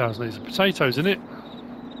 30,000 litres of potatoes in it,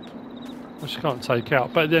 which I can't take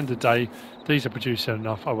out. But at the end of the day, these are producing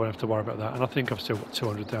enough. I won't have to worry about that. And I think I've still got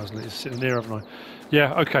 200,000 litres sitting there, haven't I?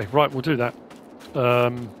 Yeah, okay, right, we'll do that.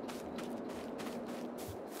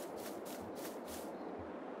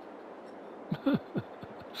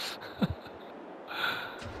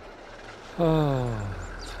 Oh,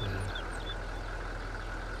 dear.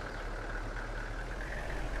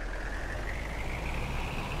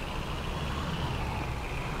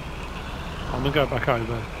 to go back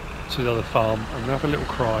over to the other farm and have a little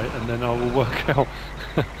cry, and then I will work out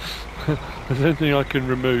if there's anything I can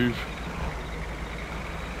remove.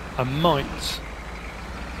 I might.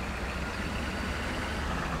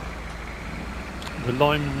 The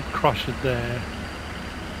lime crusher there.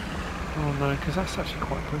 Oh no, because that's actually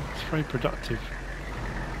quite good. It's very productive.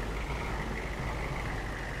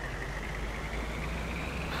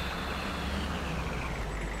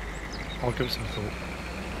 I'll give it some thought.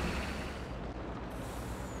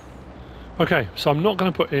 Okay, so I'm not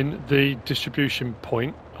going to put in the distribution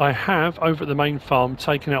point. I have, over at the main farm,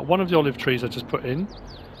 taken out one of the olive trees I just put in,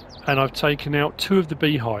 and I've taken out 2 of the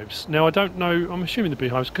beehives. Now, I don't know, I'm assuming the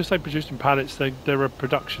beehives, because they produced in pallets, they're a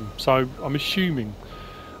production, so I'm assuming.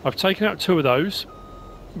 I've taken out 2 of those,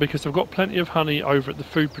 because I've got plenty of honey over at the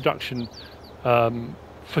food production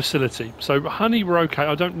facility. So honey we're okay,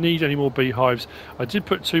 I don't need any more beehives. I did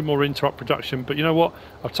put 2 more into up production, but you know what,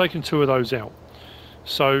 I've taken 2 of those out.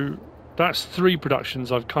 So that's 3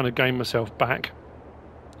 productions I've kind of gained myself back.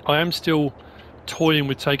 I am still toying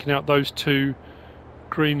with taking out those 2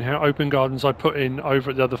 greenhouse open gardens I put in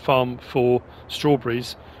over at the other farm for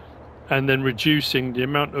strawberries, and then reducing the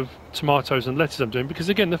amount of tomatoes and lettuce I'm doing, because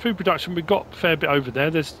again the food production we've got a fair bit over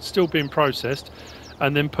there, they're still being processed,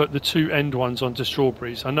 and then put the 2 end ones onto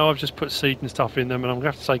strawberries. I know I've just put seed and stuff in them, and I'm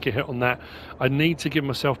going to have to take a hit on that. I need to give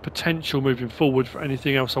myself potential moving forward for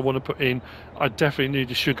anything else I want to put in. I definitely need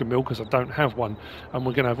a sugar mill because I don't have one, and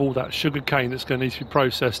we're going to have all that sugar cane that's going to need to be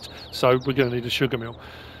processed, so we're going to need a sugar mill.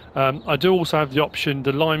 I do also have the option,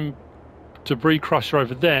 the lime debris crusher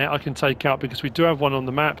over there I can take out, because we do have one on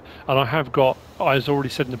the map, and I have got, as already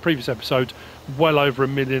said in the previous episode, well over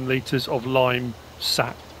 1 million litres of lime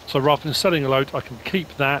sat. So rather than selling a load, I can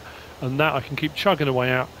keep that, and that I can keep chugging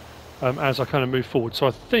away out as I kind of move forward. So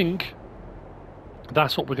I think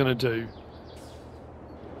that's what we're going to do.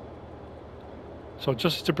 So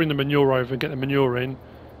just to bring the manure over and get the manure in,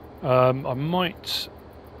 I might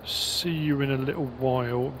see you in a little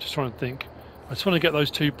while. I'm just trying to think. I just want to get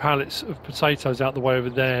those 2 pallets of potatoes out the way over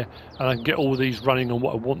there, and I can get all these running on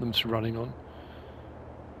what I want them to be running on.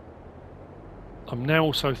 I'm now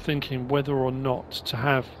also thinking whether or not to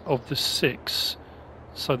have, of the 6,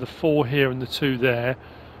 so the 4 here and the 2 there,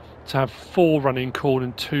 to have 4 running corn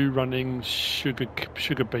and 2 running sugar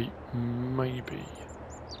beet, maybe.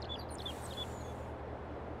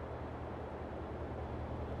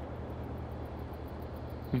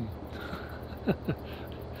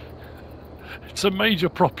 It's a major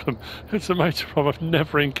problem. It's a major problem I've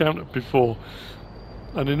never encountered before.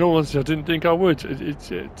 And in all honesty, I didn't think I would.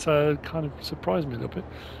 It kind of surprised me a little bit.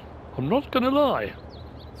 I'm not going to lie.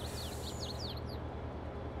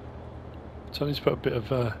 So I need to put a bit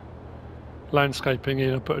of landscaping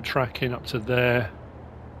in. I put a track in up to there.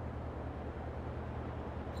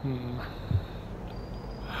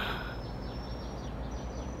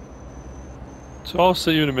 So I'll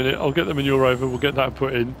see you in a minute. I'll get the manure over. We'll get that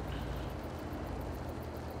put in.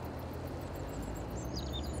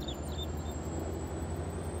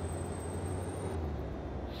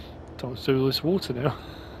 Don't do all this water now.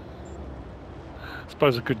 I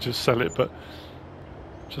suppose I could just sell it, but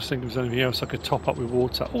just think if there's anything else I could top up with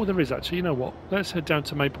water. Oh, there is actually. You know what? Let's head down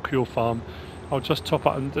to Maple Cure Farm. I'll just top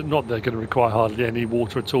up, and not they're going to require hardly any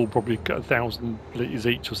water at all, probably 1,000 litres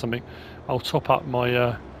each or something. I'll top up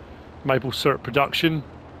my maple syrup production.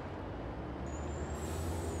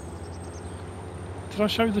 Did I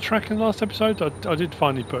show you the track in the last episode? I did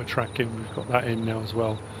finally put a track in. We've got that in now as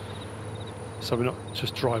well. So we're not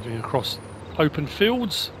just driving across open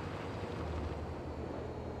fields.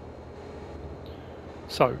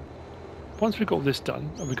 So, once we've got all this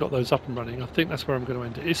done and we've got those up and running, I think that's where I'm going to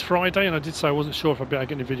end it. It's Friday, and I did say I wasn't sure if I'd be able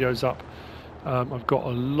to get any videos up. I've got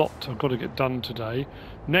a lot I've got to get done today.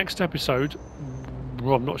 Next episode,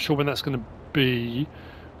 well, I'm not sure when that's going to be,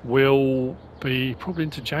 will be probably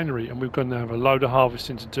into January, and we're going to have a load of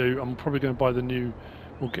harvesting to do. I'm probably going to buy the new,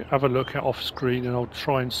 have a look at off screen, and I'll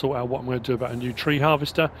try and sort out what I'm going to do about a new tree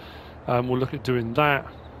harvester. We'll look at doing that.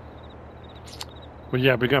 Well,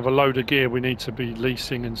 yeah, we're going to have a load of gear we need to be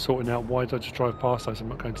leasing and sorting out. Why did I just drive past those? I'm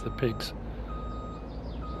not going to the pigs.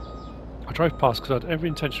 I drove past because I had every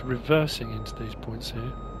intention of reversing into these points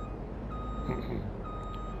here. There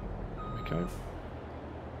we go.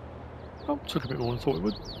 Oh, took a bit more than I thought it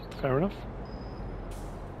would. Fair enough.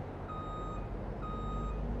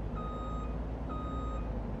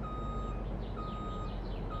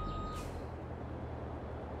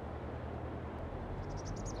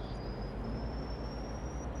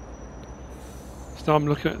 So I'm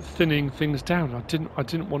looking at thinning things down. I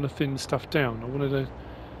didn't want to thin stuff down. I wanted to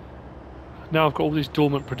now I've got all these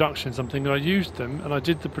dormant productions. I'm thinking I used them and I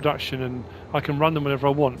did the production and I can run them whenever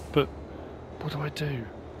I want, but what do I do?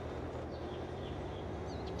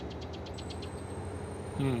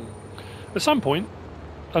 At some point,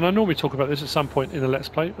 and I normally talk about this at some point in a Let's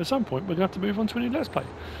Play, at some point we're going to have to move on to a new Let's Play.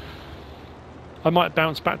 I might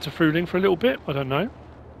bounce back to fruiting for a little bit, I don't know.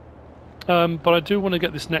 But I do want to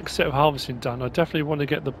get this next set of harvesting done. I definitely want to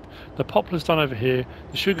get the poplars done over here,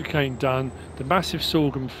 the sugarcane done, the massive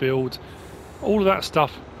sorghum field, all of that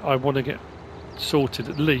stuff I want to get sorted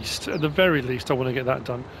at least. At the very least, I want to get that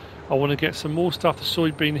done. I want to get some more stuff, the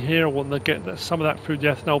soybean here, I want to get some of that through the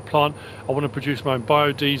ethanol plant. I want to produce my own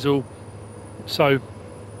biodiesel. So,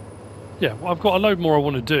 yeah, I've got a load more I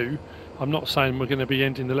want to do. I'm not saying we're going to be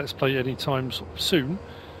ending the Let's Play anytime soon.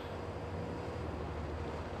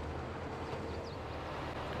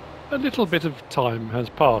 A little bit of time has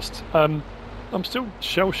passed. I'm still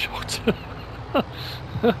shell-shocked.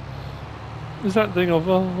 There's that thing of,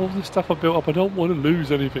 oh, all this stuff I built up, I don't want to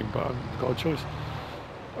lose anything, but I've got a choice.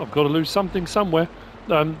 I've got to lose something somewhere.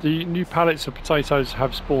 The new pallets of potatoes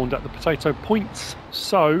have spawned at the potato points,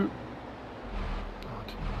 so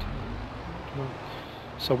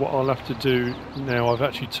what I'll have to do now, I've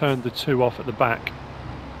actually turned the 2 off at the back,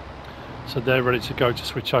 so they're ready to go to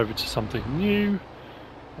switch over to something new.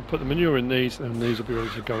 I'll put the manure in these, and these will be ready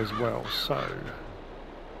to go as well. So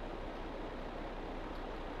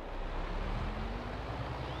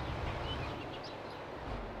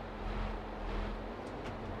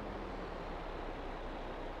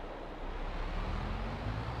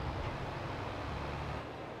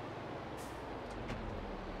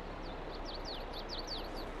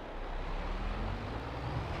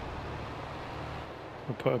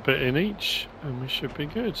I'll put a bit in each, and we should be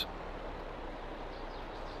good.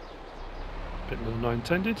 Bit more no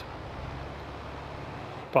intended,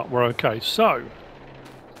 but we're okay. So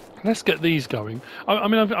let's get these going. I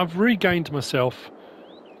mean, I've regained myself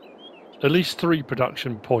at least 3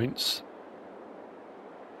 production points,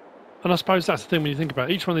 and I suppose that's the thing when you think about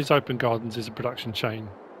it. Each one of these open gardens is a production chain,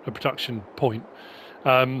 a production point.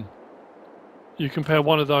 You compare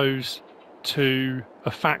one of those to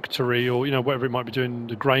a factory, or whatever it might be doing,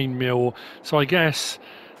 the grain mill. So I guess,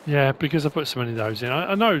 yeah, because I put so many of those in,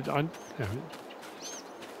 I know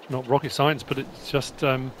not rocket science, but it's just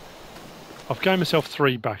I've gained myself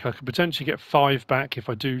 3 back. I could potentially get 5 back if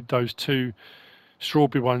I do those 2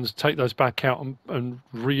 strawberry ones, take those back out and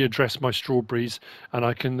readdress my strawberries, and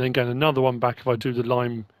I can then get another one back if I do the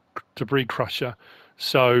lime debris crusher.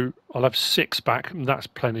 So I'll have 6 back, and that's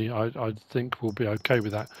plenty. I think we'll be okay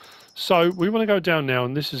with that. So we want to go down now,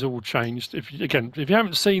 and this is all changed. If you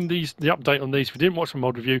haven't seen the update on these, if you didn't watch my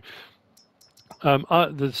mod review,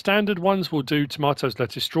 the standard ones will do tomatoes,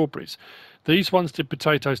 lettuce, strawberries. These ones did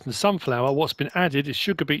potatoes and sunflower. What's been added is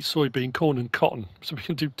sugar beet, soybean, corn and cotton. So we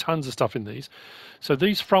can do tons of stuff in these. So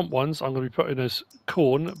these front ones I'm going to be putting as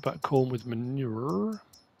corn, but corn with manure.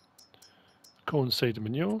 Corn seed and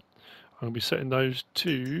manure. I'm going to be setting those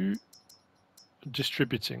to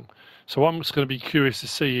distributing. So what I'm just going to be curious to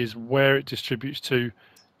see is where it distributes to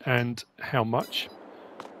and how much.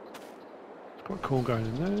 I've got corn going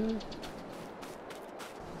in there.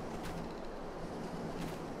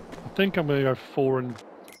 I think I'm going to go 4 and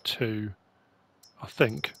 2. I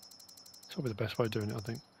think. That's probably the best way of doing it, I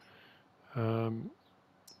think.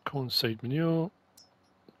 Corn seed manure.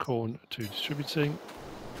 Corn to distributing.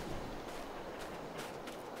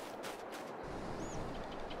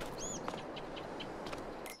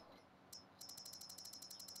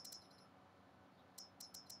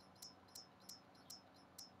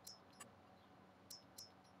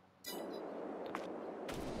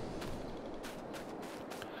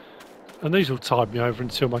 And these will tide me over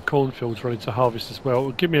until my cornfield's ready to harvest as well.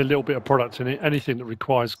 It'll give me a little bit of product in it. Anything that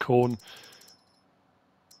requires corn.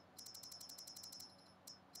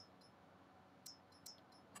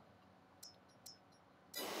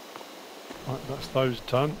 Right, that's those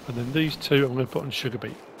done. And then these 2 I'm going to put on sugar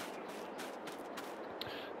beet.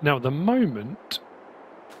 Now at the moment,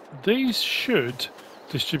 these should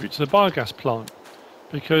distribute to the biogas plant,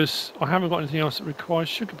 because I haven't got anything else that requires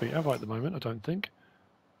sugar beet, have I, at the moment? I don't think.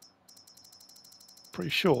 Pretty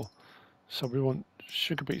sure. So we want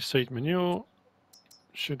sugar beet seed manure,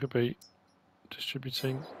 sugar beet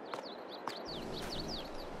distributing,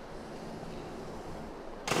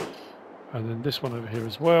 and then this one over here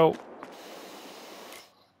as well.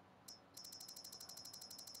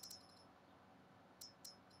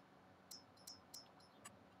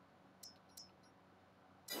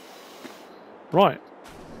 Right,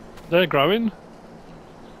 they're growing.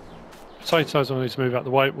 Potatoes I need to move out the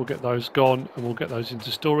way. We'll get those gone and we'll get those into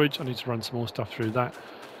storage. I need to run some more stuff through that.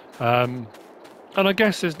 And I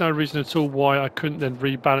guess there's no reason at all why I couldn't then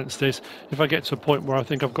rebalance this if I get to a point where I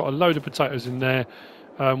think I've got a load of potatoes in there,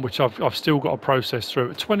 which I've still got to process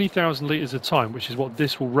through. At 20,000 litres a time, which is what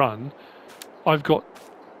this will run, I've got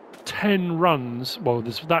 10 runs. Well,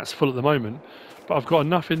 that's full at the moment, but I've got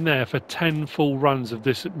enough in there for 10 full runs of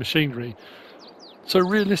this machinery. So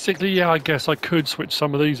realistically, yeah, I guess I could switch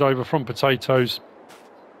some of these over from potatoes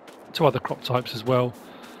to other crop types as well.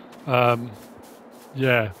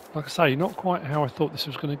 Yeah, like I say, not quite how I thought this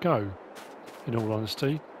was going to go, in all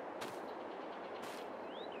honesty.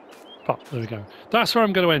 But there we go. That's where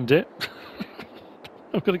I'm going to end it.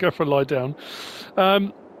 I'm going to go for a lie down.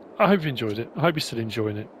 I hope you enjoyed it. I hope you're still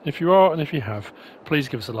enjoying it. If you are, and if you have, please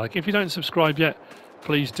give us a like. If you don't subscribe yet,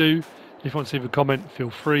 please do. If you want to leave a comment, feel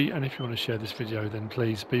free. And if you want to share this video, then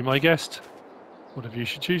please be my guest. Whatever you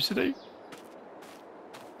should choose to do.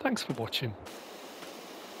 Thanks for watching.